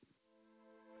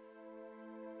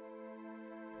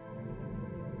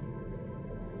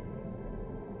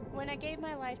When I gave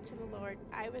my life to the Lord,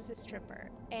 I was a stripper,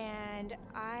 and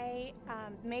I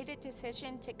made a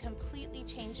decision to completely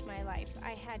change my life.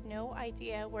 I had no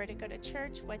idea where to go to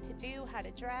church, what to do, how to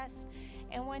dress,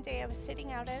 and one day I was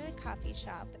sitting out at a coffee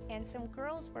shop, and some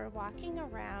girls were walking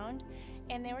around,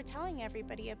 and they were telling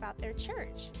everybody about their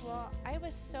church. Well, I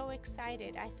was so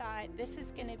excited. I thought, this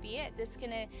is going to be it. This is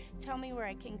going to tell me where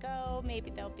I can go. Maybe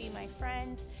they'll be my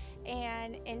friends.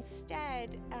 And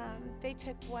instead, they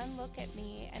took one look at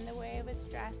me and the way I was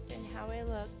dressed and how I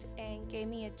looked and gave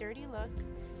me a dirty look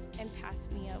and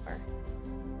passed me over.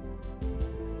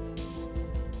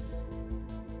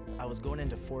 I was going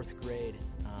into 4th grade,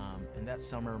 and that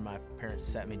summer my parents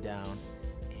sat me down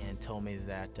and told me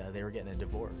that they were getting a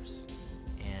divorce.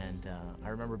 And I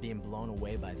remember being blown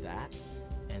away by that.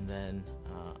 And then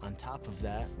on top of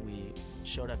that, we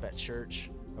showed up at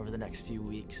church over the next few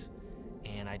weeks.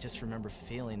 And I just remember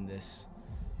feeling this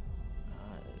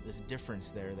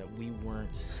difference there, that we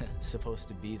weren't supposed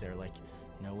to be there. Like,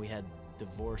 you know, we had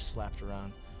divorce slapped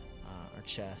around our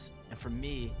chest. And for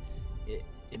me,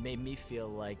 it made me feel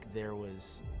like there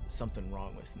was something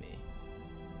wrong with me.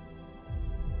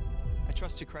 I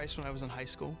trusted Christ when I was in high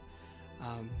school.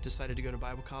 Decided to go to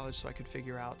Bible college so I could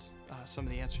figure out some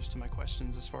of the answers to my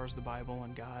questions as far as the Bible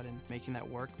and God and making that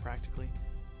work practically.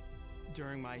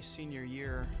 During my senior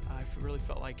year, I really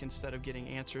felt like instead of getting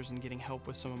answers and getting help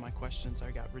with some of my questions,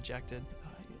 I got rejected,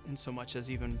 in so much as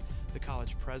even the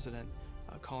college president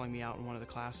calling me out in one of the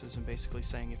classes and basically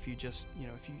saying, if you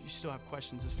still have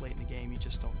questions this late in the game, you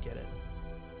just don't get it.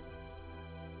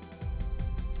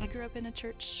 I grew up in a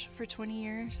church for 20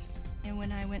 years, and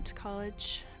when I went to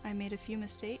college, I made a few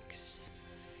mistakes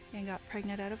and got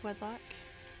pregnant out of wedlock.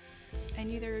 I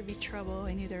knew there would be trouble,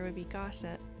 I knew there would be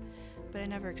gossip, but I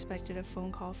never expected a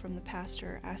phone call from the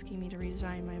pastor asking me to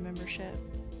resign my membership.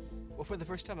 Well, for the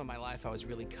first time in my life, I was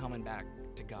really coming back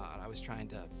to God. I was trying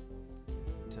to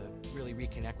really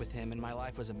reconnect with Him, and my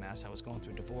life was a mess. I was going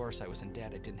through a divorce, I was in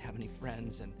debt, I didn't have any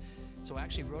friends, and so I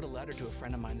actually wrote a letter to a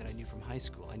friend of mine that I knew from high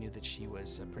school. I knew that she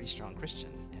was a pretty strong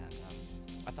Christian, and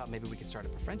I thought maybe we could start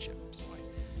up a friendship. So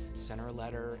I sent her a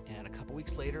letter, and a couple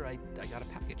weeks later, I got a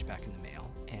package back in the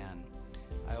mail, and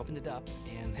I opened it up,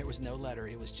 and there was no letter.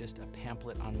 It was just a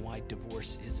pamphlet on why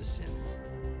divorce is a sin.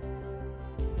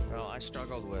 Well, I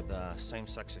struggled with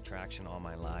same-sex attraction all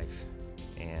my life,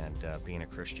 and being a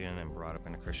Christian and brought up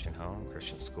in a Christian home,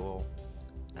 Christian school,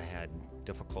 I had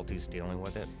difficulties dealing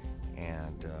with it,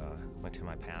 and went to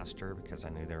my pastor because I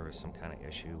knew there was some kind of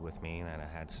issue with me and that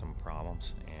I had some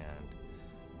problems, and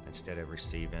instead of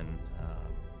receiving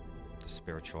the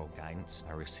spiritual guidance,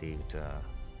 I received,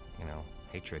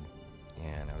 hatred.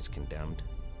 And I was condemned,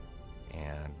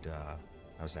 and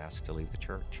I was asked to leave the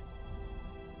church.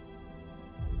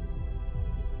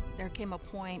 There came a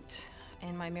point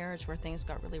in my marriage where things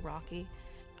got really rocky.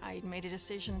 I made a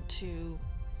decision to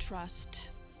trust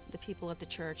the people at the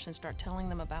church and start telling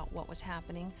them about what was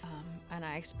happening. And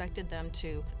I expected them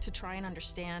to try and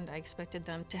understand. I expected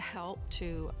them to help,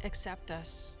 to accept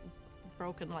us,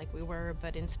 broken like we were,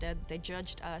 but instead they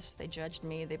judged us, they judged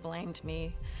me, they blamed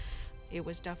me. It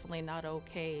was definitely not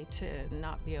okay to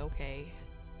not be okay.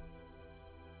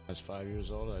 I was 5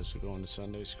 years old. I was going to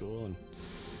Sunday school, and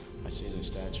I seen the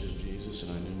statue of Jesus,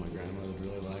 and I knew my grandmother would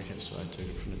really like it, so I took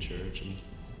it from the church and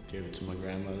gave it to my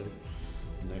grandmother.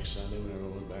 The next Sunday, whenever I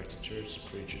went back to church, the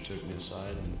preacher took me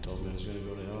aside and told me I was going to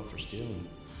go to hell for stealing.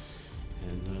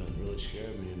 And it really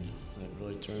scared me, and that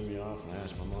really turned me off. And I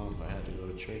asked my mom if I had to go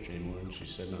to church anymore, and she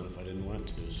said not if I didn't want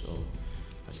to. So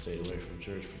I stayed away from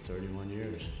church for 31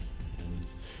 years. And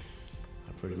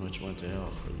I pretty much went to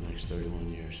hell for the next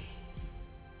 31 years.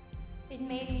 It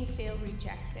made me feel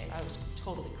rejected. I was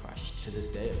totally crushed. To this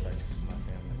day, it affects my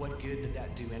family. What good did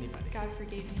that do anybody? God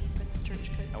forgave me, but the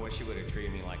church couldn't. I wish He would have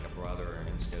treated me like a brother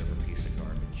instead of a piece of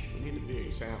garbage. We need to be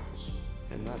examples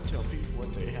and not tell people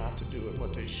what they have to do and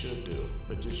what they should do,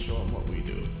 but just show them what we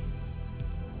do.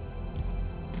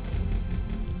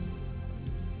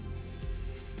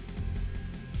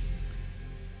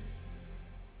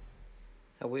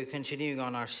 We're continuing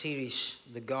on our series,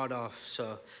 The God of.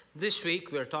 So this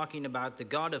week we're talking about the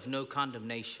God of no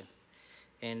condemnation.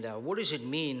 And what does it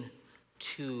mean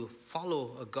to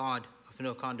follow a God of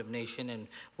no condemnation? And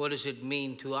what does it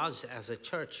mean to us as a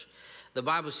church? The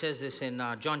Bible says this in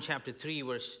John chapter 3,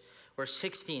 verse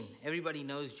 16. Everybody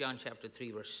knows John chapter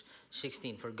 3, verse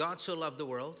 16. For God so loved the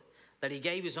world that He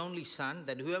gave His only Son,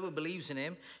 that whoever believes in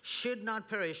Him should not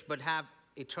perish but have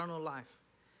eternal life.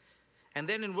 And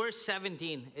then in verse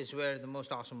 17 is where the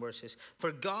most awesome verse is.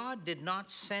 For God did not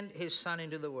send His Son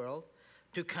into the world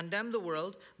to condemn the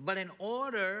world, but in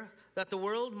order that the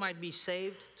world might be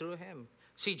saved through Him.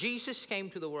 See, Jesus came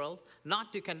to the world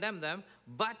not to condemn them,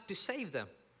 but to save them.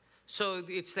 So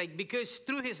it's like, because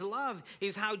through his love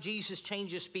is how Jesus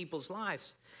changes people's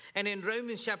lives. And in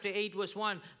Romans chapter 8, verse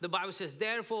 1, the Bible says,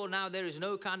 therefore now there is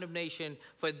no condemnation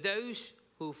for those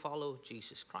who follow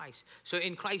Jesus Christ. So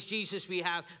in Christ Jesus,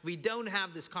 we don't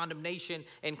have this condemnation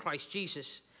in Christ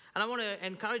Jesus. And I want to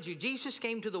encourage you, Jesus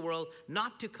came to the world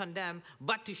not to condemn,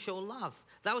 but to show love.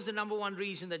 That was the number one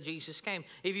reason that Jesus came.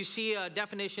 If you see a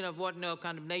definition of what no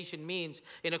condemnation means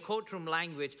in a courtroom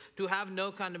language, to have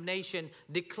no condemnation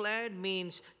declared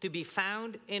means to be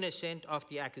found innocent of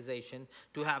the accusation,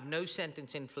 to have no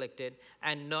sentence inflicted,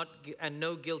 and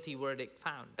no guilty verdict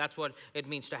found. That's what it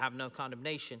means to have no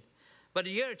condemnation. But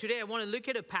here today I want to look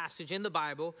at a passage in the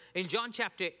Bible, in John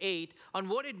chapter 8, on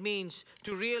what it means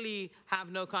to really have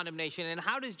no condemnation. And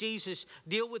how does Jesus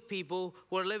deal with people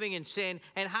who are living in sin?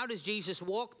 And how does Jesus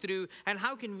walk through? And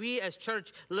how can we as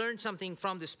church learn something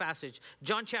from this passage?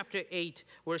 John chapter 8,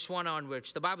 verse 1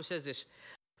 onwards. The Bible says this.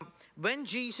 When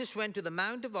Jesus went to the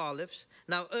Mount of Olives,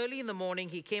 now early in the morning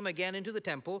he came again into the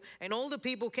temple, and all the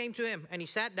people came to him, and he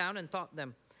sat down and taught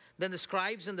them. Then the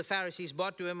scribes and the Pharisees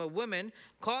brought to him a woman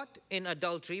caught in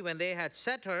adultery when they had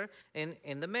set her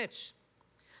in the midst.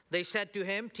 They said to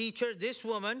him, Teacher, this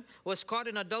woman was caught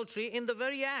in adultery in the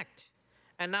very act.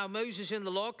 And now Moses in the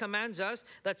law commands us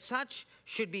that such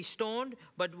should be stoned,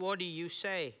 but what do you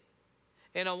say?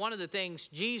 You know, one of the things,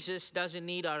 Jesus doesn't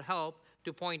need our help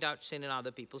to point out sin in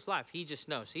other people's life. He just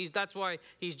knows. That's why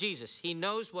he's Jesus. He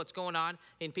knows what's going on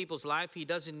in people's life. He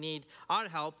doesn't need our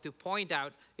help to point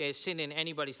out sin in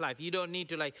anybody's life. You don't need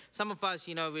to, like, some of us,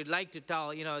 we'd like to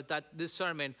tell, that this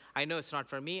sermon, I know it's not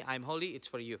for me, I'm holy, it's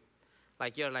for you.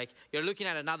 You're looking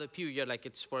at another pew, you're like,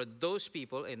 it's for those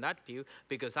people in that pew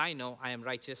because I know I am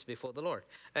righteous before the Lord.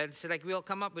 And it's like we all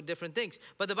come up with different things.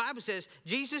 But the Bible says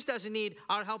Jesus doesn't need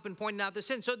our help in pointing out the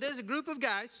sin. So there's a group of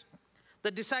guys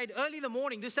that decide early in the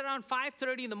morning, this is around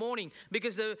 5:30 in the morning,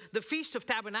 because the Feast of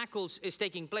Tabernacles is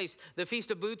taking place. The Feast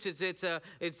of Booths, it's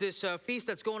this feast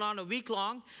that's going on a week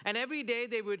long, and every day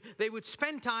they would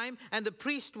spend time, and the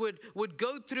priest would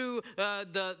go through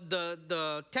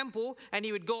the temple, and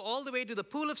he would go all the way to the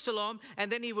pool of Siloam,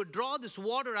 and then he would draw this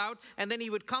water out, and then he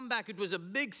would come back. It was a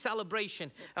big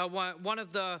celebration. One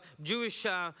of the Jewish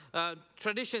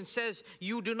traditions says,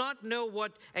 you do not know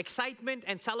what excitement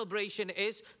and celebration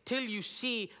is till you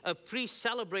see a priest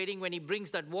celebrating when he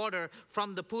brings that water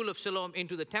from the pool of Siloam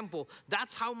into the temple.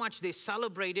 That's how much they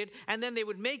celebrated. And then they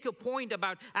would make a point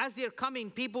about, as they're coming,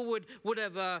 people would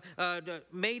have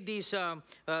made these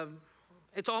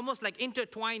it's almost like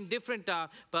intertwined different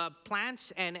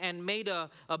plants and made a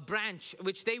branch,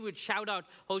 which they would shout out,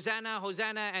 Hosanna,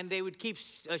 Hosanna, and they would keep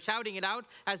shouting it out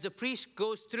as the priest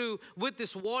goes through with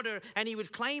this water, and he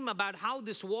would claim about how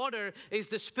this water is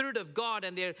the Spirit of God,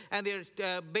 and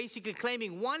they're basically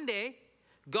claiming one day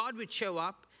God would show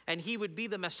up, and he would be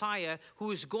the Messiah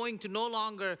who is going to no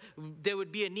longer, there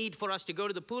would be a need for us to go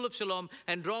to the pool of Siloam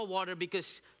and draw water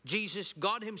because Jesus,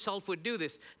 God himself would do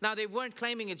this. Now they weren't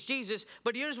claiming it's Jesus,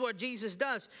 but here's what Jesus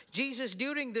does. Jesus,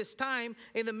 during this time,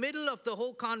 in the middle of the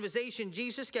whole conversation,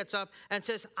 Jesus gets up and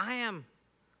says, I am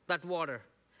that water.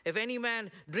 If any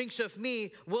man drinks of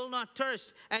me, will not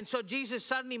thirst. And so Jesus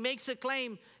suddenly makes a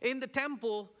claim in the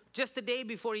temple. Just the day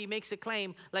before he makes a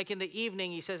claim, like in the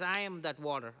evening, he says, I am that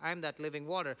water. I am that living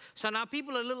water. So now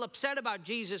people are a little upset about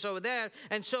Jesus over there.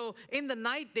 And so in the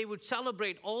night, they would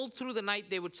celebrate. All through the night,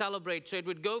 they would celebrate. So it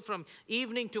would go from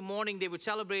evening to morning. They would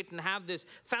celebrate and have this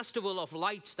festival of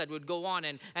lights that would go on.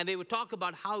 And they would talk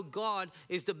about how God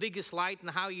is the biggest light and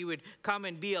how he would come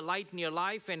and be a light in your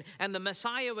life. And the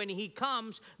Messiah, when he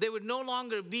comes, there would no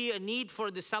longer be a need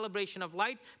for the celebration of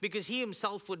light because he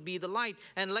himself would be the light.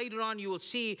 And later on, you will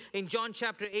see in John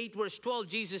chapter 8, verse 12,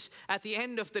 Jesus, at the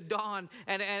end of the dawn,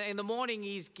 and in the morning,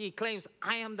 he claims,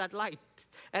 I am that light.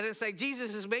 And it's like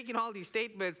Jesus is making all these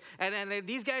statements, and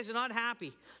these guys are not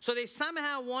happy. So they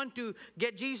somehow want to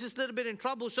get Jesus a little bit in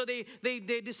trouble. So they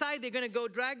decide they're going to go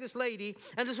drag this lady,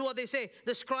 and this is what they say.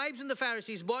 The scribes and the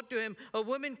Pharisees brought to him a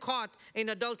woman caught in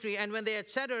adultery, and when they had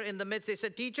set her in the midst, they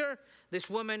said, Teacher, this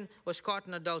woman was caught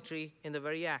in adultery in the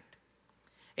very act.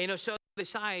 So they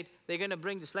decide they're going to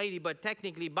bring this lady, but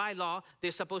technically by law,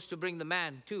 they're supposed to bring the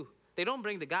man too. They don't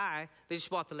bring the guy, they just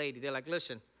brought the lady. They're like,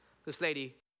 listen, this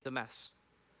lady, the mess.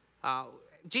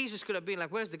 Jesus could have been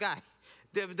like, where's the guy?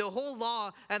 The whole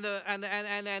law and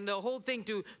the whole thing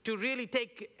to really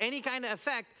take any kind of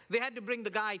effect, they had to bring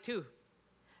the guy too.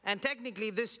 And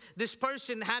technically, this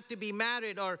person had to be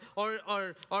married, or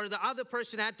the other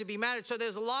person had to be married. So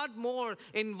there's a lot more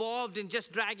involved in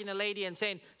just dragging a lady and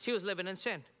saying she was living in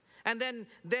sin. And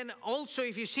then also,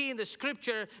 if you see in the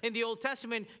scripture, in the Old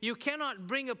Testament, you cannot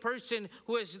bring a person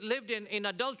who has lived in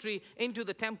adultery into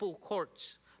the temple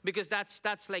courts, because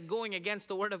that's like going against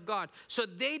the word of God. So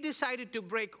they decided to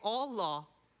break all law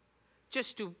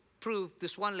just to prove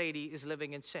this one lady is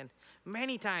living in sin.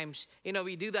 Many times,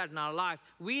 we do that in our life.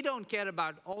 We don't care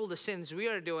about all the sins we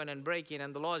are doing and breaking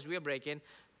and the laws we are breaking,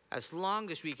 as long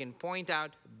as we can point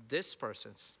out this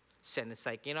person's sin. It's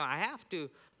like, I have to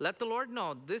let the Lord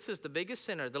know this is the biggest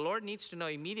sinner. The Lord needs to know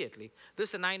immediately. This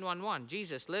is a 911.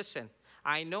 Jesus, listen,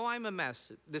 I know I'm a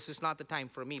mess. This is not the time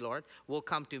for me, Lord. We'll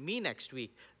come to me next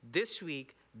week. This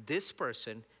week, this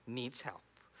person needs help.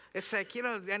 It's like,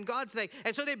 and God's like,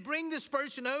 and so they bring this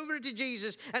person over to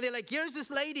Jesus, and they're like, here's this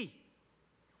lady.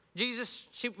 Jesus,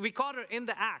 we caught her in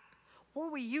the act. What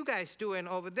were you guys doing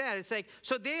over there? It's like,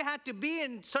 so they had to be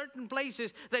in certain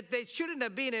places that they shouldn't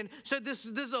have been in. So this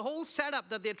is a whole setup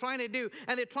that they're trying to do.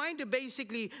 And they're trying to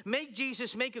basically make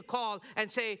Jesus make a call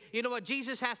and say, you know what,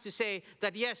 Jesus has to say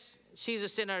that, yes, she's a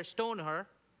sinner, stone her.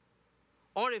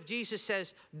 Or if Jesus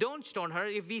says, don't stone her,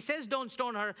 if he says don't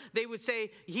stone her, they would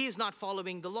say he is not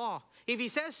following the law. If he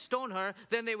says stone her,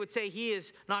 then they would say he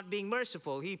is not being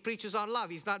merciful. He preaches on love.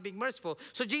 He's not being merciful.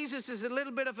 So Jesus is a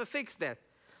little bit of a fix there.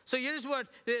 So here's what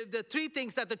the three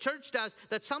things that the church does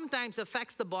that sometimes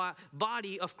affects the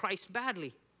body of Christ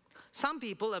badly. Some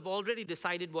people have already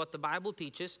decided what the Bible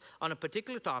teaches on a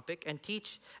particular topic and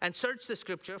teach and search the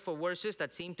scripture for verses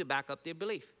that seem to back up their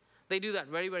belief. They do that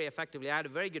very, very effectively. I had a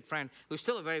very good friend who's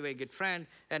still a very, very good friend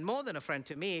and more than a friend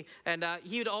to me. And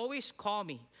he would always call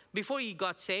me. Before he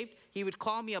got saved, he would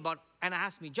call me and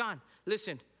ask me, John,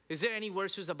 listen, is there any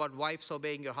verses about wives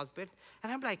obeying your husband?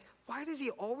 And I'm like, why does he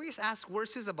always ask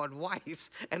verses about wives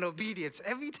and obedience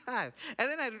every time? And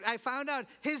then I found out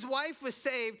his wife was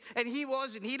saved and he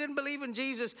wasn't. He didn't believe in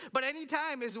Jesus. But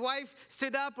anytime his wife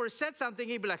stood up or said something,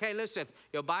 he'd be like, hey, listen,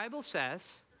 your Bible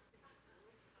says,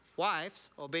 wives,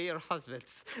 obey your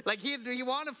husbands. Like he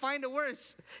want to find a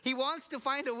verse. He wants to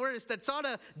find a verse that sort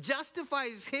of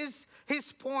justifies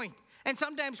his point. And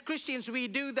sometimes Christians, we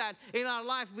do that in our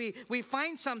life. We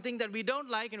find something that we don't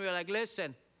like and we're like,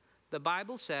 listen, the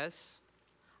Bible says,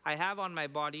 I have on my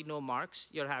body no marks.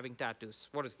 You're having tattoos.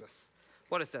 What is this?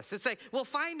 What is this? It's like, we'll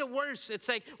find a verse. It's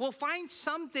like, we'll find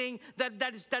something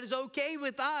that is okay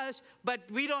with us, but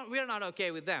we're not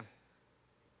okay with them.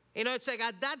 It's like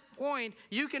at that point,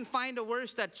 you can find a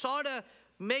verse that sort of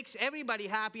makes everybody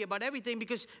happy about everything,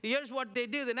 because here's what they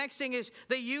do. The next thing is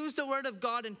they use the word of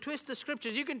God and twist the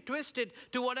scriptures. You can twist it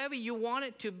to whatever you want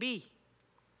it to be.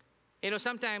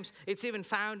 Sometimes it's even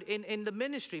found in the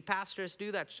ministry. Pastors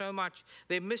do that so much.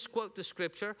 They misquote the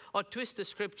scripture or twist the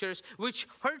scriptures, which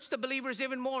hurts the believers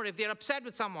even more if they're upset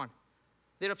with someone.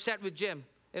 They're upset with Jim.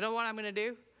 You know what I'm going to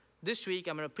do? This week,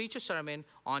 I'm going to preach a sermon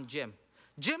on Jim.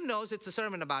 Jim knows it's a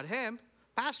sermon about him.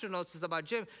 Pastor knows it's about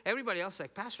Jim. Everybody else is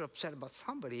like, Pastor upset about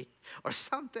somebody or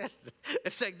something.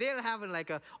 It's like they're having like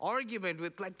an argument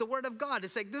with like the word of God.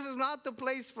 It's like, this is not the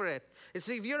place for it. It's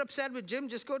like, if you're upset with Jim,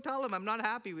 just go tell him I'm not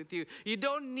happy with you. You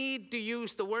don't need to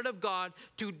use the word of God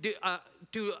to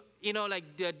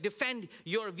defend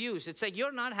your views. It's like,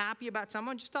 you're not happy about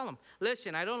someone, just tell them,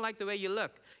 listen, I don't like the way you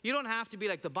look. You don't have to be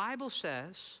like, the Bible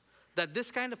says that this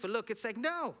kind of a look. It's like,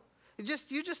 no.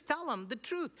 You just tell them the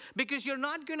truth, because you're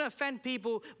not going to offend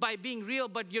people by being real,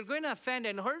 but you're going to offend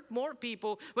and hurt more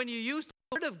people when you use the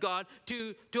word of God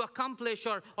to accomplish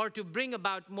or to bring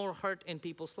about more hurt in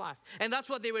people's life. And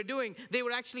that's what they were doing. They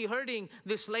were actually hurting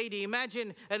this lady.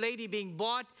 Imagine a lady being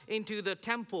brought into the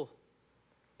temple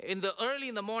early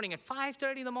in the morning, at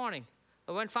 5:30 in the morning.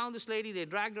 I went, found this lady, they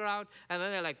dragged her out, and then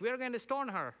they're like, we're going to stone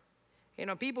her.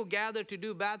 People gather to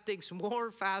do bad things more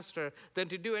faster than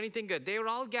to do anything good. They were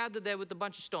all gathered there with a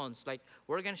bunch of stones. Like,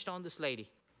 we're going to stone this lady.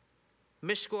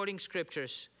 Misquoting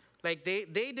scriptures. Like, they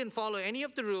didn't follow any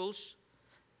of the rules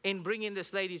in bringing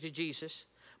this lady to Jesus.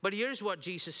 But here's what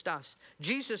Jesus does.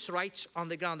 Jesus writes on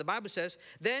the ground. The Bible says,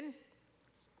 then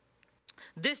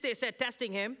this they said,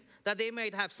 testing him, that they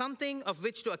might have something of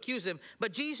which to accuse him.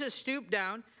 But Jesus stooped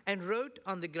down and wrote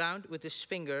on the ground with his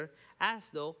finger as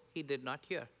though he did not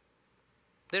hear.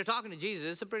 They're talking to Jesus.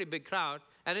 It's a pretty big crowd,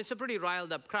 and it's a pretty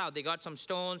riled up crowd. They got some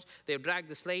stones. They've dragged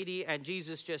this lady, and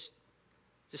Jesus just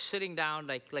sitting down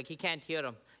like he can't hear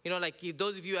them. Like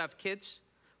those of you who have kids,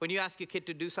 when you ask your kid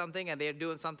to do something and they're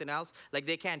doing something else, like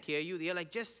they can't hear you, they're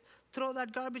like, just throw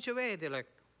that garbage away. They're like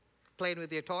playing with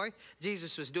their toy.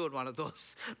 Jesus was doing one of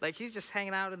those. Like he's just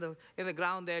hanging out in the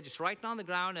ground there, just writing on the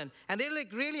ground, and they're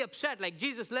like really upset. Like,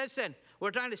 Jesus, listen,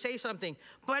 we're trying to say something.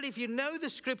 But if you know the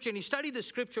scripture and you study the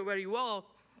scripture very well,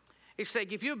 It's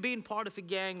like if you've been part of a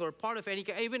gang or part of any,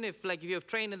 even if like if you've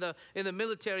trained in the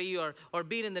military or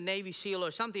been in the Navy SEAL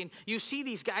or something, you see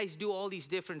these guys do all these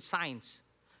different signs.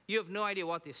 You have no idea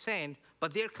what they're saying,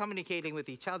 but they're communicating with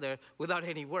each other without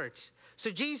any words. So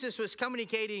Jesus was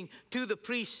communicating to the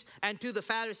priests and to the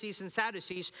Pharisees and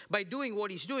Sadducees by doing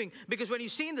what he's doing. Because when you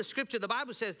see in the scripture, the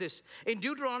Bible says this in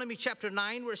Deuteronomy chapter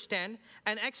 9, verse 10,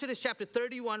 and Exodus chapter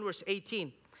 31, verse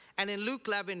 18. And in Luke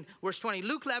 11, verse 20.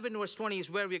 Luke 11, verse 20 is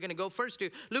where we're going to go first to.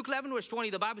 Luke 11, verse 20,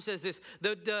 the Bible says this.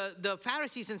 The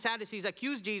Pharisees and Sadducees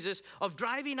accused Jesus of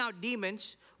driving out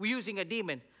demons using a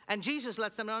demon. And Jesus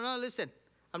lets them know, no, listen,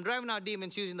 I'm driving out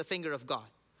demons using the finger of God.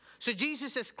 So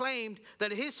Jesus has claimed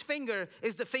that his finger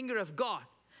is the finger of God.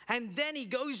 And then he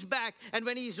goes back, and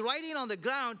when he's writing on the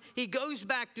ground, he goes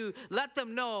back to let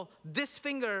them know this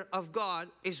finger of God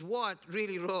is what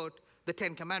really wrote the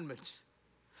 10 Commandments.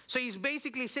 So he's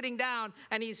basically sitting down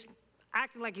and he's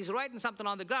acting like he's writing something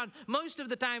on the ground. Most of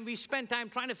the time we spend time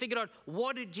trying to figure out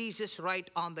what did Jesus write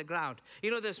on the ground.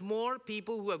 You know, there's more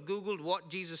people who have Googled what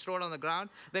Jesus wrote on the ground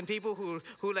than people who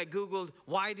like Googled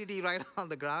why did he write on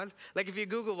the ground. Like if you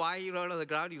Google why he wrote on the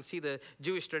ground, you'll see the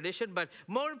Jewish tradition. But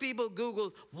more people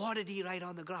Googled what did he write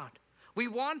on the ground. We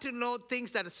want to know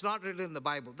things that it's not written in the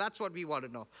Bible. That's what we want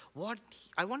to know.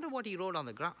 I wonder what he wrote on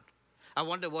the ground. I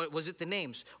wonder, was it the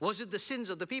names? Was it the sins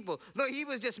of the people? No, he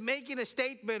was just making a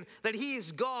statement that he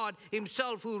is God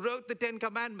himself who wrote the 10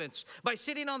 Commandments. By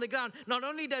sitting on the ground, not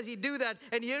only does he do that,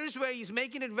 and here's where he's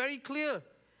making it very clear.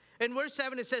 In verse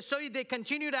 7 it says, so they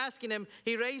continued asking him.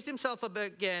 He raised himself up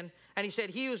again, and he said,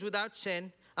 he who is without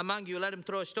sin among you, let him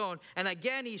throw a stone. And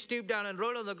again he stooped down and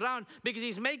wrote on the ground, because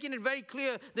he's making it very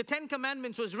clear the 10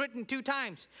 Commandments was written 2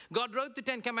 times. God wrote the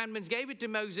 10 Commandments, gave it to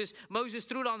Moses. Moses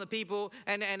threw it on the people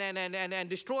and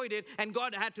destroyed it, and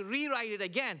God had to rewrite it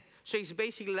again. So he's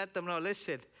basically let them know,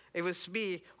 listen, it was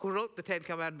me who wrote the 10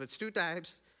 Commandments 2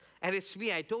 times, and it's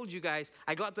me. I told you guys,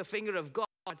 I got the finger of God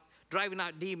driving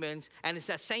out demons, and it's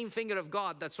that same finger of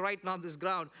God that's writing on this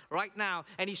ground right now.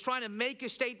 And he's trying to make a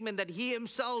statement that he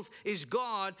himself is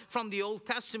God from the Old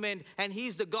Testament, and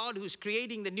he's the God who's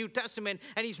creating the New Testament.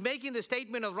 And he's making the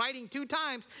statement of writing 2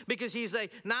 times, because he's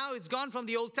like, now it's gone from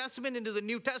the Old Testament into the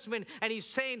New Testament, and he's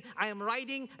saying, I am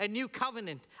writing a new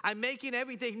covenant. I'm making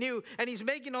everything new. And he's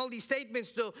making all these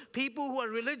statements so people who are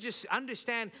religious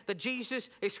understand that Jesus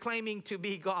is claiming to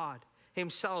be God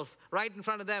himself right in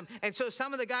front of them. And so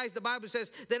some of the guys, the Bible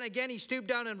says, then again he stooped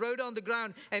down and wrote on the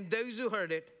ground, and those who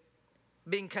heard it,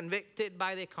 being convicted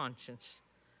by their conscience,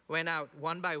 went out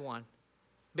one by one,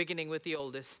 beginning with the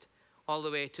oldest all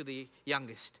the way to the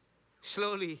youngest.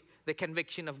 Slowly the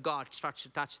conviction of God starts to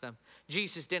touch them.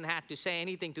 Jesus didn't have to say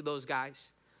anything to those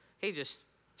guys. He just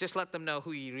let them know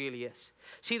who he really is.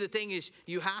 See, the thing is,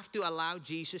 you have to allow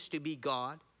Jesus to be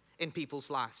God in people's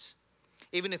lives.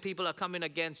 Even if people are coming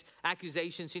against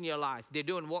accusations in your life, they're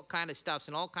doing what kind of stuff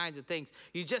and all kinds of things.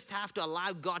 You just have to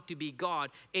allow God to be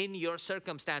God in your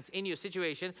circumstance, in your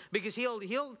situation, because He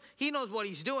knows what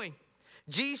he's doing.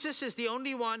 Jesus is the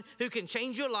only one who can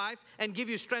change your life and give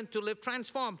you strength to live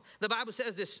transformed. The Bible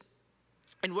says this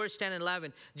in verse 10 and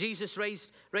 11. Jesus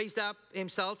raised up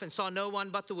himself and saw no one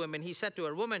but the women. He said to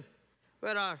her, woman,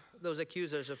 where are those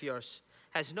accusers of yours?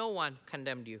 Has no one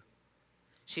condemned you?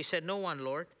 She said, no one,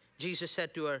 Lord. Jesus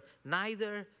said to her,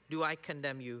 neither do I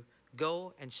condemn you.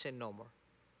 Go and sin no more.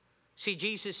 See,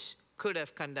 Jesus could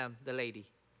have condemned the lady,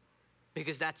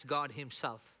 because that's God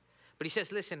himself. But he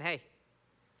says, listen, hey,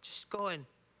 just go and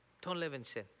don't live in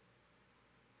sin.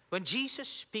 When Jesus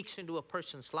speaks into a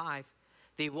person's life,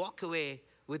 they walk away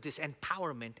with this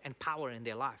empowerment and power in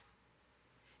their life.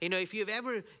 You know, if you've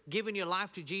ever given your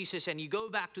life to Jesus and you go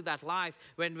back to that life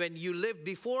when you lived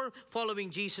before following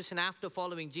Jesus and after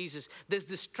following Jesus, there's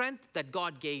the strength that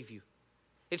God gave you.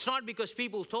 It's not because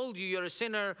people told you you're a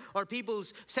sinner or people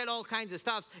said all kinds of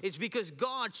stuff. It's because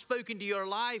God spoke into your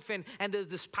life and there's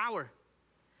this power.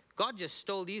 God just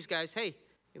told these guys, hey,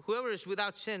 whoever is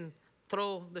without sin,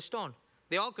 throw the stone.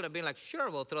 They all could have been like, sure,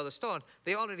 we'll throw the stone.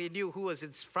 They already knew who was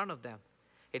in front of them.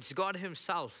 It's God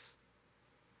himself,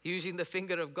 using the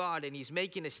finger of God, and he's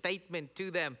making a statement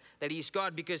to them that he's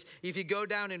God. Because if you go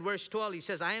down in verse 12, he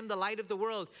says, I am the light of the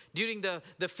world. During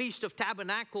the Feast of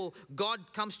Tabernacle, God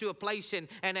comes to a place and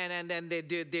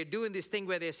they're doing this thing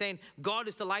where they're saying, God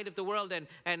is the light of the world.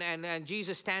 And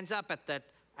Jesus stands up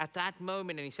at that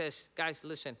moment and he says, guys,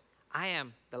 listen, I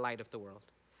am the light of the world.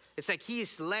 It's like he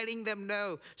is letting them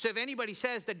know. So if anybody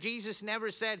says that Jesus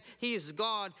never said he is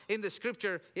God in the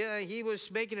scripture, yeah, he was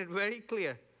making it very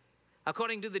clear.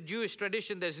 According to the Jewish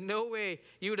tradition, there's no way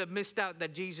you would have missed out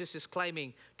that Jesus is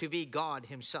claiming to be God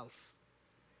himself.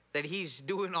 that he's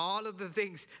doing all of the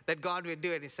things that God would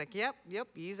do. And it's like, yep,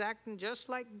 he's acting just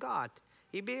like God.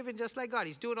 He's behaving just like God.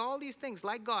 He's doing all these things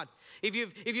like God. If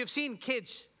you've seen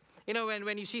kids, you know,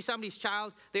 when you see somebody's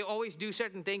child, they always do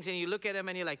certain things, and you look at them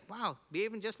and you're like, wow,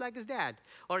 behaving just like his dad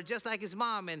or just like his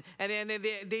mom. And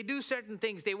they do certain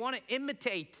things. They want to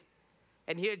imitate.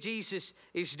 And here Jesus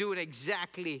is doing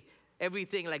exactly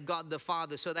everything like God the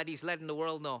Father, so that he's letting the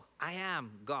world know, I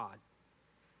am God.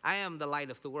 I am the light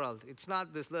of the world. It's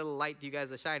not this little light you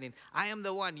guys are shining. I am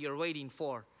the one you're waiting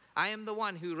for. I am the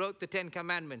one who wrote the 10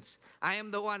 Commandments. I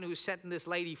am the one who's setting this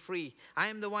lady free. I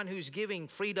am the one who's giving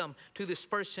freedom to this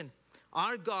person.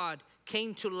 Our God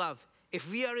came to love.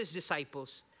 If we are his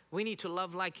disciples, we need to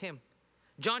love like him.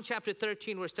 John chapter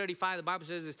 13, verse 35, the Bible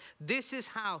says this is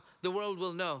how the world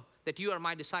will know that you are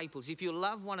my disciples, if you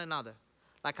love one another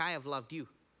like I have loved you.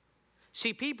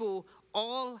 See, people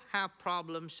all have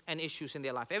problems and issues in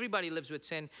their life. Everybody lives with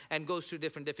sin and goes through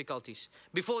different difficulties.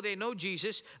 Before they know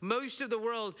Jesus, most of the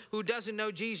world who doesn't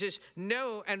know Jesus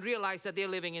know and realize that they're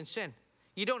living in sin.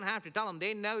 You don't have to tell them.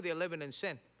 They know they're living in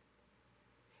sin.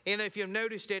 And if you've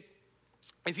noticed it,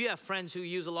 if you have friends who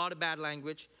use a lot of bad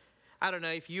language, I don't know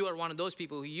if you are one of those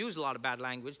people who use a lot of bad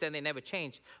language, then they never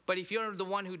change. But if you're the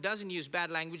one who doesn't use bad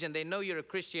language and they know you're a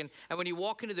Christian, and when you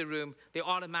walk into the room, they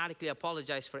automatically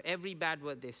apologize for every bad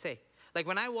word they say. Like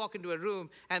when I walk into a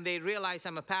room and they realize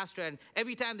I'm a pastor, and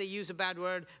every time they use a bad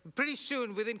word, pretty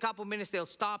soon, within a couple minutes, they'll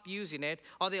stop using it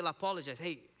or they'll apologize.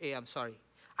 Hey, I'm sorry.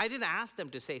 I didn't ask them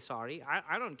to say sorry.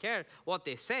 I don't care what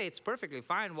they say. It's perfectly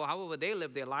fine. Well, however they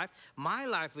live their life. My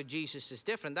life with Jesus is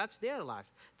different. That's their life.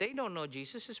 They don't know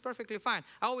Jesus. It's perfectly fine.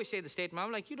 I always say the statement,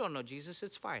 I'm like, you don't know Jesus.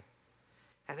 It's fine.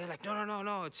 And they're like, no.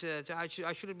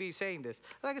 I shouldn't be saying this.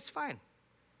 I'm like, it's fine.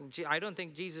 I don't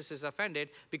think Jesus is offended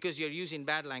because you're using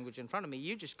bad language in front of me.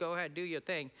 You just go ahead, do your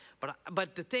thing.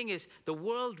 But the thing is, the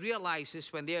world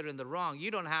realizes when they're in the wrong.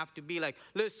 You don't have to be like,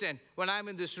 listen, when I'm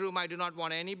in this room, I do not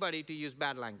want anybody to use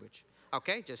bad language.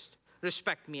 Okay? Just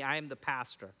respect me. I am the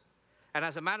pastor. And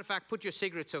as a matter of fact, put your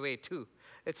cigarettes away too.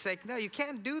 It's like, no, you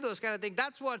can't do those kind of things.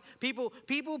 That's what people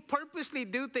purposely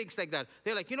do things like that.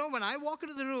 They're like, you know, when I walk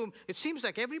into the room, it seems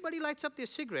like everybody lights up their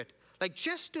cigarette, like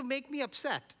just to make me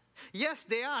upset. Yes,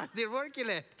 they are. They're working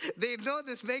it. They know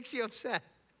this makes you upset.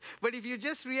 But if you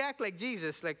just react like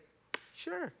Jesus, like,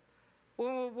 sure.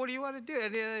 Well, what do you want to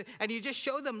do? And you just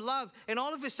show them love, and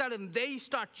all of a sudden they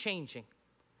start changing.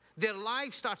 Their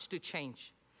life starts to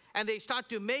change. And they start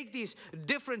to make these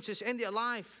differences in their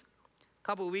life. A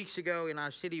couple of weeks ago in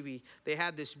our city, they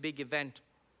had this big event,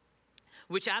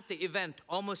 which at the event,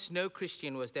 almost no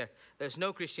Christian was there. There's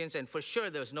no Christians, and for sure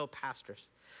there was no pastors,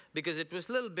 because it was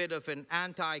a little bit of an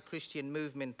anti-Christian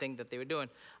movement thing that they were doing.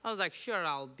 I was like, sure,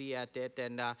 I'll be at it.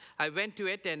 And I went to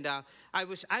it, and I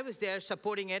was there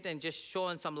supporting it and just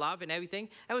showing some love and everything.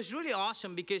 It was really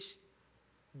awesome because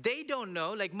they don't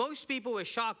know. Like, most people were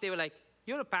shocked. They were like,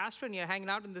 you're a pastor and you're hanging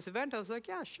out in this event? I was like,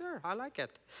 yeah, sure, I like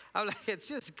it. I'm like, it's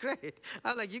just great.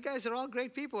 I'm like, you guys are all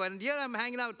great people. And here I'm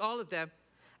hanging out with all of them.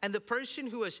 And the person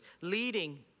who was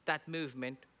leading that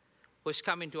movement was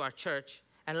coming to our church.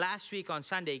 And last week on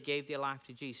Sunday, gave their life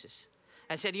to Jesus.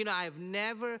 And said, you know, I've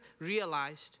never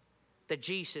realized that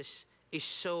Jesus is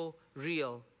so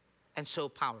real and so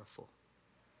powerful.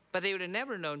 But they would have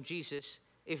never known Jesus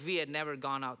if we had never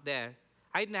gone out there.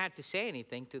 I didn't have to say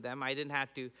anything to them. I didn't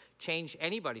have to change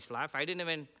anybody's life. I didn't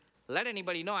even let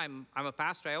anybody know I'm a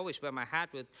pastor. I always wear my hat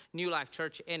with New Life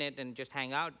Church in it and just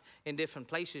hang out in different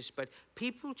places. But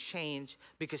people change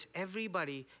because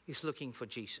everybody is looking for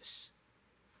Jesus.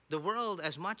 The world,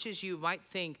 as much as you might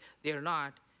think they're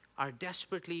not, are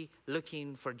desperately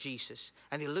looking for Jesus.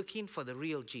 And they're looking for the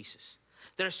real Jesus.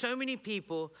 There are so many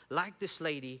people like this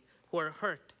lady who are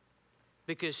hurt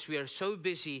because we are so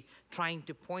busy trying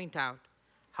to point out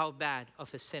how bad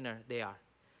of a sinner they are.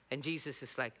 And Jesus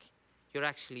is like, you're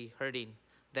actually hurting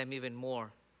them even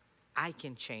more. I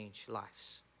can change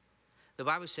lives. The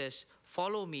Bible says,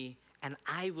 follow me and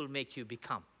I will make you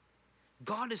become.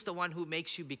 God is the one who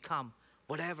makes you become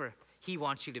whatever he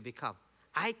wants you to become.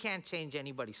 I can't change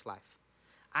anybody's life.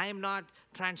 I am not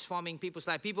transforming people's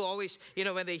life. People always, you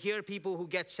know, when they hear people who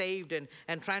get saved and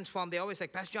transformed, they always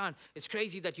like, Pastor John, it's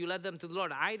crazy that you led them to the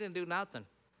Lord. I didn't do nothing.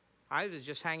 I was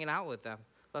just hanging out with them.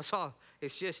 That's all.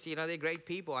 It's just, you know, they're great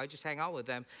people. I just hang out with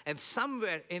them. And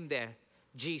somewhere in there,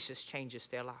 Jesus changes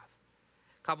their life.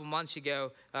 A couple months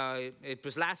ago, it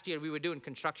was last year, we were doing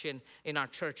construction in our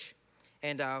church.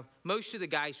 And most of the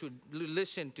guys would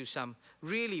listen to some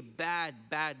really bad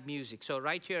music. So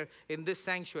right here in this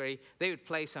sanctuary, they would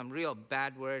play some real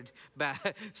bad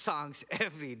songs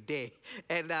every day.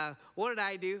 And what did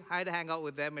I do? I'd hang out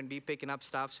with them and be picking up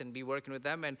stuffs and be working with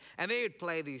them. And they would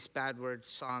play these bad word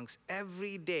songs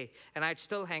every day. And I'd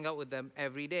still hang out with them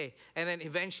every day. And then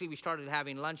eventually we started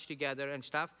having lunch together and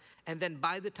stuff. And then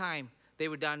by the time they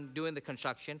were done doing the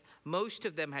construction, most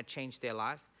of them had changed their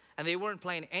life. And they weren't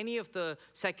playing any of the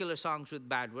secular songs with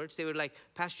bad words. They were like,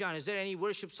 Pastor John, is there any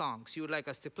worship songs you would like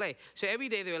us to play? So every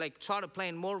day they were like sort of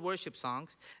playing more worship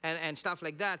songs and stuff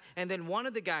like that. And then one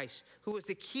of the guys who was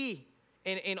the key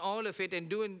in all of it and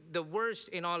doing the worst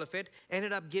in all of it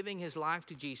ended up giving his life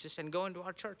to Jesus and going to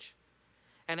our church.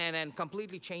 And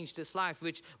completely changed his life,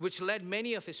 which led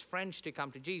many of his friends to come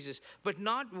to Jesus. But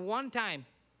not one time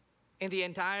in the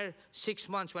entire 6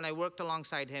 months when I worked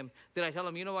alongside him, did I tell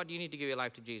him, you know what, you need to give your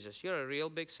life to Jesus. You're a real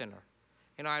big sinner.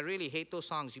 You know, I really hate those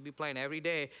songs you be playing every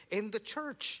day in the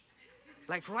church.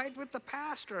 Like right with the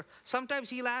pastor.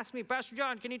 Sometimes he'll ask me, Pastor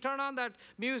John, can you turn on that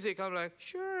music? I'm like,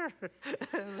 sure.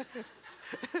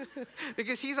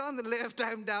 Because he's on the left,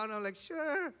 I'm down, I'm like,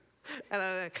 sure.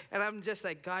 And I'm just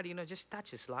like, God, you know, just touch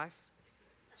his life.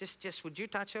 Just would you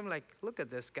touch him? Like, look at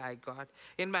this guy, God.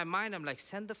 In my mind, I'm like,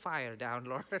 send the fire down,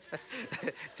 Lord.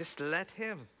 Just let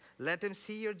him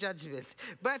see your judgment.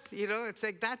 But, you know, it's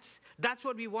like that's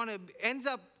what we want to, ends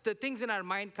up, the things in our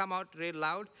mind come out real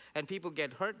loud and people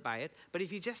get hurt by it. But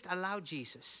if you just allow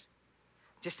Jesus,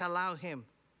 just allow him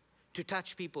to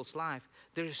touch people's life,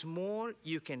 there's more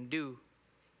you can do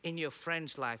in your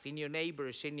friend's life, in your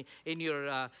neighbors, in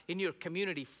your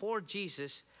community for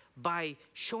Jesus by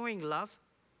showing love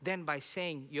than by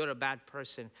saying you're a bad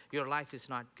person, your life is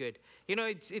not good. You know,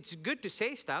 it's good to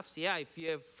say stuff. Yeah, if you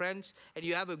have friends and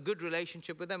you have a good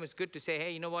relationship with them, it's good to say,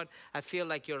 hey, you know what? I feel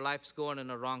like your life's going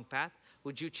in a wrong path.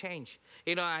 Would you change?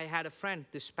 You know, I had a friend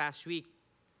this past week.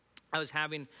 I was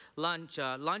having lunch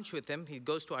with him. He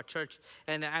goes to our church.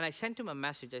 And I sent him a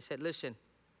message. I said, listen,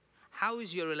 how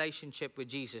is your relationship with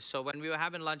Jesus? So when we were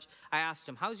having lunch, I asked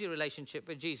him, how's your relationship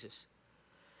with Jesus?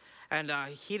 And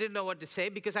he didn't know what to say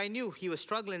because I knew he was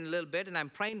struggling a little bit, and I'm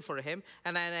praying for him.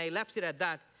 And I left it at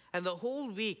that. And the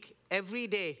whole week, every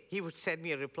day, he would send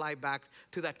me a reply back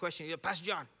to that question. You know, Pastor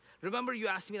John, remember you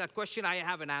asked me that question? I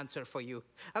have an answer for you.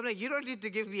 I'm like, you don't need to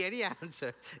give me any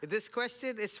answer. This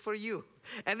question is for you.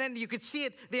 And then you could see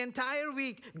it the entire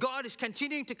week. God is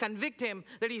continuing to convict him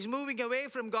that he's moving away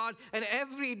from God. And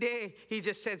every day, he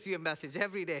just sends you a message.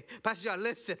 Every day. Pastor John,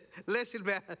 listen,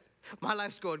 man. My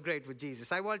life's going great with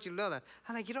Jesus. I want you to know that.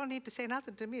 I'm like, you don't need to say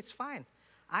nothing to me. It's fine.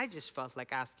 I just felt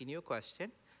like asking you a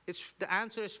question. The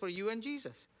answer is for you and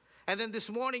Jesus. And then this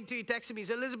morning, too, he texted me. He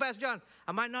said, Elizabeth, John,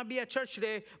 I might not be at church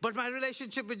today, but my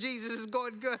relationship with Jesus is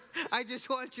going good. I just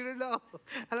want you to know.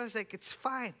 And I was like, it's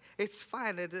fine. It's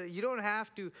fine. You don't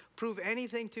have to prove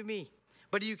anything to me.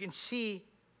 But you can see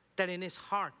that in his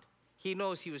heart, he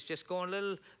knows he was just going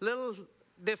a little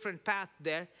different path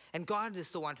there. And God is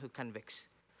the one who convicts.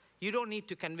 You don't need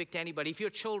to convict anybody. If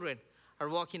your children are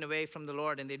walking away from the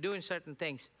Lord and they're doing certain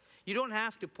things, you don't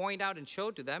have to point out and show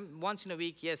to them. Once in a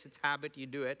week, yes, it's habit, you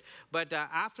do it. But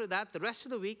after that, the rest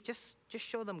of the week, just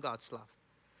show them God's love.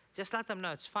 Just let them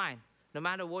know it's fine. No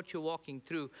matter what you're walking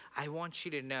through, I want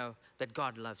you to know that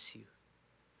God loves you.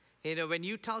 You know, when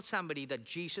you tell somebody that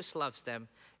Jesus loves them,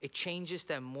 it changes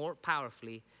them more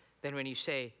powerfully than when you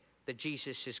say that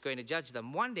Jesus is going to judge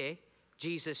them. One day,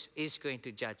 Jesus is going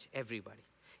to judge everybody.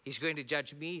 He's going to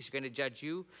judge me. He's going to judge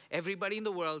you. Everybody in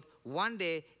the world one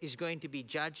day is going to be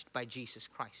judged by Jesus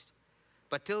Christ.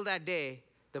 But till that day,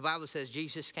 the Bible says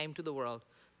Jesus came to the world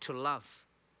to love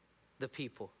the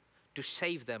people, to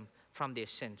save them from their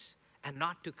sins, and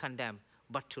not to condemn,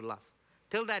 but to love.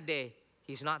 Till that day,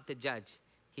 he's not the judge.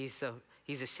 He's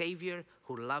a Savior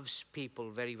who loves people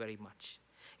very, very much.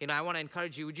 You know, I want to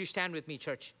encourage you. Would you stand with me,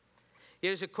 church?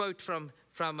 Here's a quote from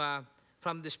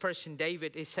this person,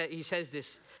 David. He says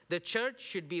this: the church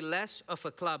should be less of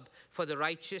a club for the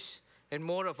righteous and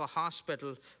more of a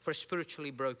hospital for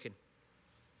spiritually broken.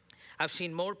 I've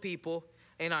seen more people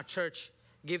in our church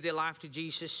give their life to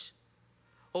Jesus.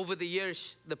 Over the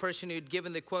years, the person who had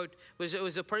given the quote was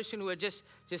a person who had just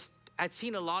had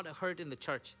seen a lot of hurt in the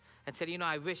church and said, you know,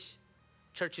 I wish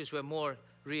churches were more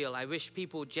real. I wish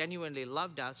people genuinely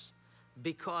loved us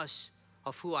because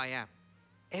of who I am.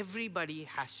 Everybody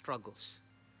has struggles.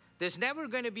 There's never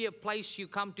going to be a place you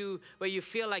come to where you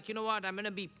feel like, you know what, I'm going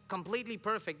to be completely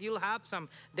perfect. You'll have some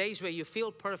days where you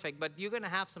feel perfect, but you're going to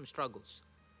have some struggles.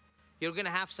 You're going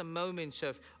to have some moments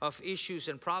of issues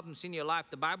and problems in your life.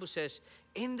 The Bible says,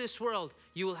 in this world,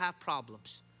 you will have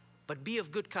problems. But be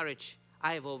of good courage.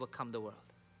 I have overcome the world.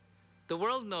 The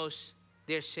world knows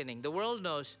they're sinning. The world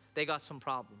knows they got some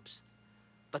problems.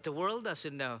 But the world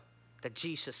doesn't know that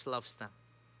Jesus loves them.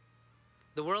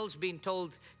 The world's being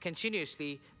told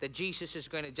continuously that Jesus is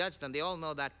going to judge them. They all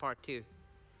know that part too.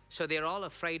 So they're all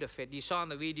afraid of it. You saw in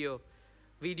the video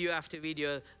after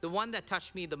video, the one that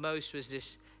touched me the most was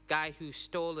this guy who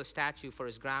stole a statue for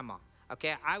his grandma.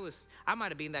 Okay, I might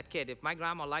have been that kid. If my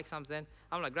grandma liked something,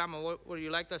 I'm like, Grandma, would you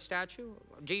like that statue?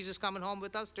 Jesus coming home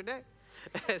with us today?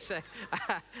 So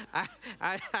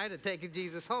I had to take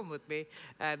Jesus home with me.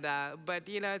 And but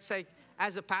you know, it's like,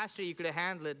 as a pastor, you could have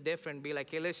handled it different. Be like,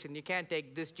 hey, listen, you can't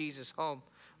take this Jesus home,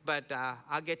 but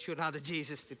I'll get you another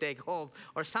Jesus to take home,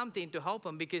 or something to help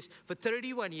him, because for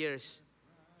 31 years,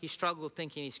 he struggled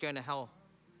thinking he's going to hell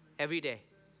every day.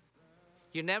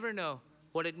 You never know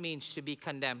what it means to be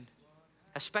condemned,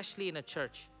 especially in a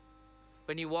church.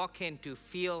 When you walk in to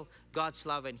feel God's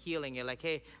love and healing, you're like,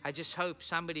 hey, I just hope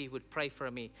somebody would pray for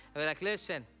me. And they're like,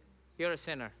 listen, you're a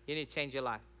sinner. You need to change your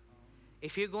life.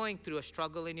 If you're going through a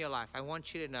struggle in your life, I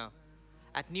want you to know,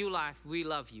 at New Life, we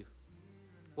love you.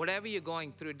 Whatever you're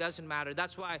going through, it doesn't matter.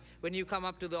 That's why when you come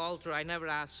up to the altar, I never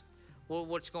ask, well,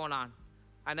 what's going on?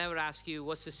 I never ask you,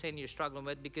 what's the sin you're struggling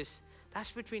with? Because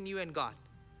that's between you and God.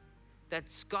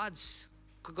 That's God's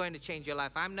going to change your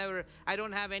life. I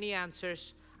don't have any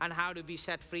answers on how to be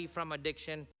set free from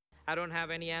addiction. I don't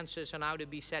have any answers on how to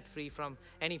be set free from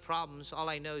any problems. All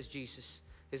I know is Jesus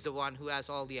is the one who has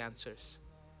all the answers.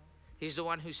 He's the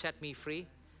one who set me free.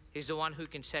 He's the one who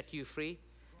can set you free.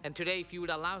 And today, if you would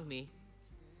allow me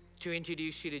to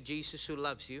introduce you to Jesus who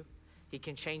loves you, he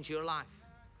can change your life.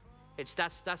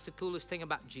 That's the coolest thing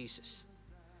about Jesus.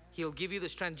 He'll give you the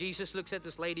strength. Jesus looks at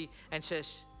this lady and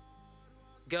says,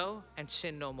 go and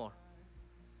sin no more.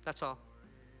 That's all.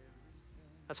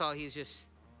 That's all. He's just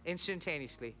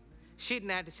instantaneously. She didn't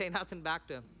have to say nothing back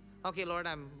to him. Okay, Lord,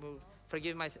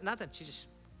 forgive my, nothing. She just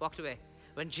walked away.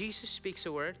 When Jesus speaks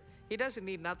a word, he doesn't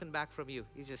need nothing back from you.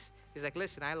 He's like,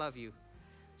 listen, I love you.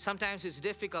 Sometimes it's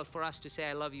difficult for us to say,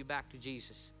 I love you back to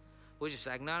Jesus. We're just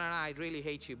like, no, I really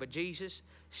hate you. But Jesus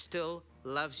still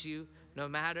loves you no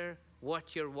matter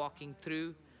what you're walking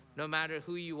through, no matter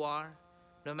who you are,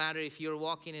 no matter if you're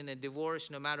walking in a divorce,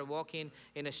 no matter walking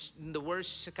in the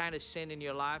worst kind of sin in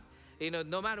your life, you know,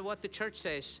 no matter what the church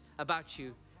says about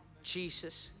you,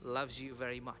 Jesus loves you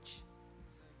very much.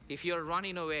 If you're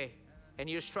running away and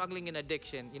you're struggling in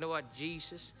addiction, you know what?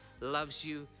 Jesus loves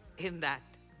you in that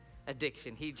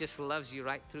addiction. He just loves you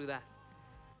right through that.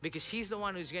 Because he's the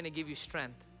one who's going to give you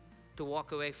strength to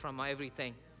walk away from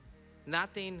everything.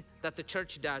 Nothing that the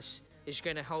church does is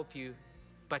going to help you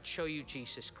but show you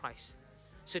Jesus Christ.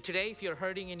 So today, if you're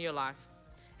hurting in your life,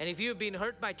 and if you've been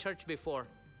hurt by church before,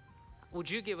 would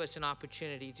you give us an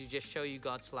opportunity to just show you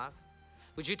God's love?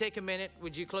 Would you take a minute?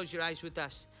 Would you close your eyes with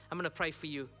us? I'm going to pray for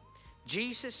you.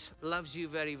 Jesus loves you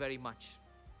very, very much.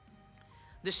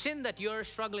 The sin that you're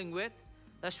struggling with,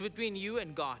 that's between you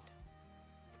and God.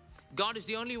 God is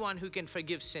the only one who can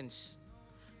forgive sins.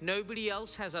 Nobody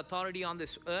else has authority on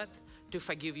this earth to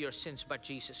forgive your sins but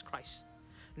Jesus Christ.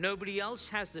 Nobody else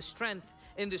has the strength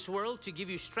in this world to give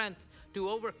you strength to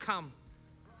overcome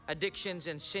addictions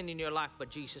and sin in your life but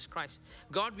Jesus Christ.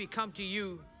 God, we come to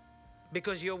you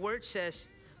because your word says,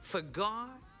 for God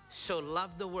so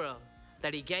loved the world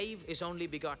that he gave his only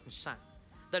begotten Son,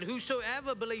 that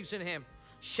whosoever believes in him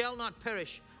shall not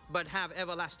perish but have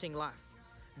everlasting life.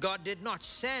 God did not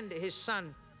send his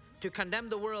Son to condemn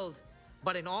the world,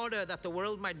 but in order that the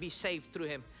world might be saved through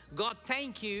him. God,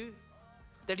 thank you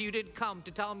that you didn't come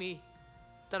to tell me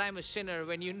that I'm a sinner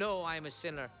when you know I'm a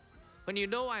sinner. When you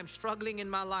know I'm struggling in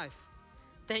my life.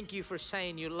 Thank you for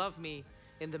saying you love me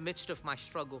in the midst of my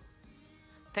struggle.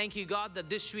 Thank you, God, that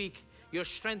this week you're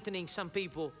strengthening some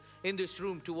people in this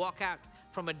room to walk out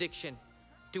from addiction,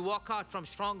 to walk out from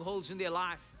strongholds in their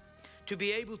life, to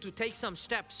be able to take some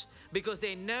steps because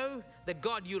they know that,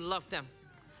 God, you love them.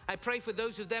 I pray for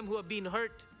those of them who have been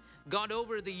hurt, God,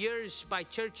 over the years by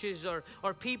churches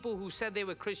or people who said they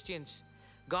were Christians.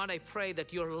 God, I pray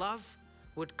that your love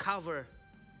would cover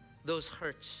those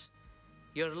hurts.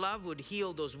 Your love would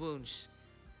heal those wounds.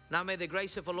 Now may the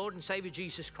grace of our Lord and Savior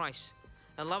Jesus Christ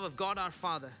and love of God our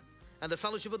Father and the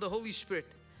fellowship of the Holy Spirit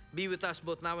be with us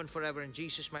both now and forever. In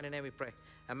Jesus' mighty name we pray.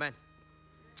 Amen.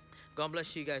 God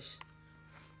bless you guys.